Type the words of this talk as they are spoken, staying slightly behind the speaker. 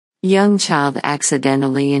Young child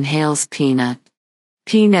accidentally inhales peanut.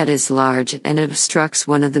 Peanut is large and it obstructs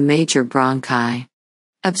one of the major bronchi.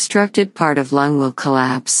 Obstructed part of lung will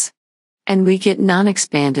collapse. And we get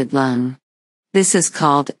nonexpanded lung. This is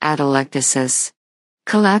called atelectasis.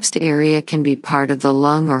 Collapsed area can be part of the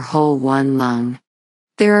lung or whole one lung.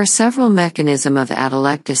 There are several mechanisms of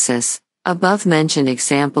atelectasis. Above-mentioned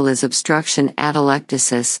example is obstruction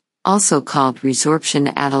atelectasis, also called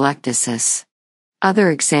resorption atelectasis.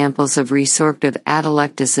 Other examples of resorptive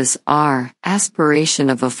atelectasis are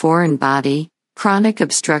aspiration of a foreign body, chronic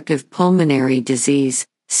obstructive pulmonary disease,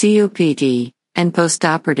 COPD, and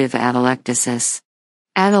postoperative atelectasis.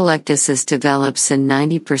 Atelectasis develops in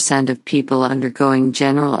 90% of people undergoing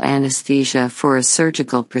general anesthesia for a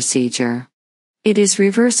surgical procedure. It is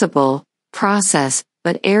reversible process,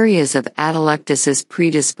 but areas of atelectasis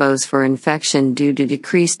predispose for infection due to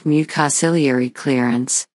decreased mucociliary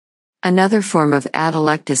clearance. Another form of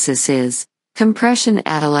atelectasis is compression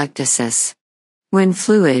atelectasis. When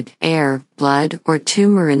fluid, air, blood, or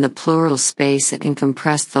tumor in the pleural space can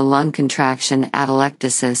compress the lung, contraction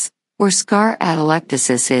atelectasis, or scar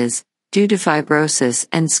atelectasis is due to fibrosis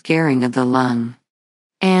and scarring of the lung.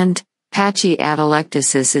 And patchy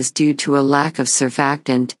atelectasis is due to a lack of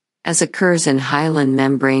surfactant, as occurs in hyaline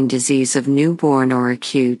membrane disease of newborn or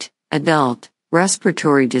acute, adult,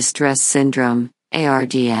 respiratory distress syndrome,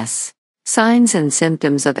 ARDS. Signs and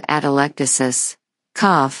symptoms of atelectasis: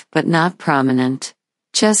 cough, but not prominent;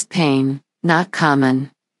 chest pain, not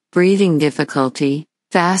common; breathing difficulty,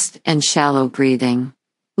 fast and shallow breathing;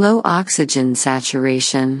 low oxygen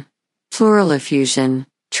saturation; pleural effusion,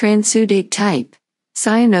 transudate type;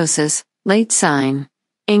 cyanosis, late sign;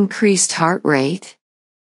 increased heart rate.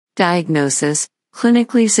 Diagnosis: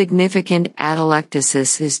 clinically significant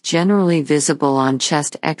atelectasis is generally visible on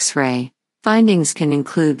chest X-ray. Findings can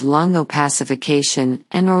include lung opacification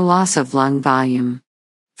and/or loss of lung volume.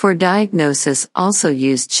 For diagnosis, also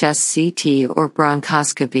use chest CT or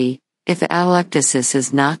bronchoscopy, if atelectasis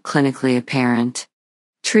is not clinically apparent.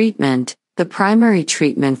 Treatment: the primary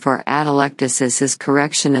treatment for atelectasis is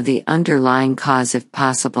correction of the underlying cause if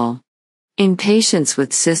possible. In patients with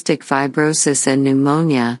cystic fibrosis and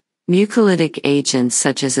pneumonia, mucolytic agents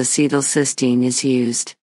such as acetylcysteine is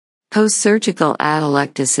used. Post-surgical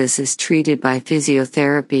atelectasis is treated by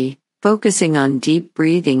physiotherapy, focusing on deep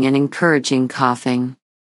breathing and encouraging coughing.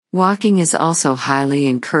 Walking is also highly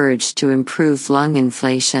encouraged to improve lung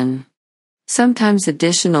inflation. Sometimes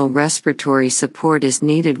additional respiratory support is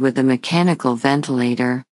needed with a mechanical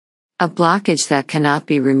ventilator. A blockage that cannot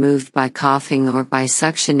be removed by coughing or by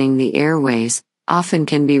suctioning the airways often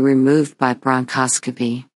can be removed by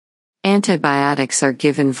bronchoscopy. Antibiotics are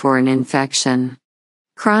given for an infection.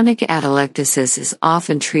 Chronic atelectasis is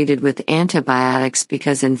often treated with antibiotics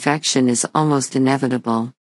because infection is almost inevitable.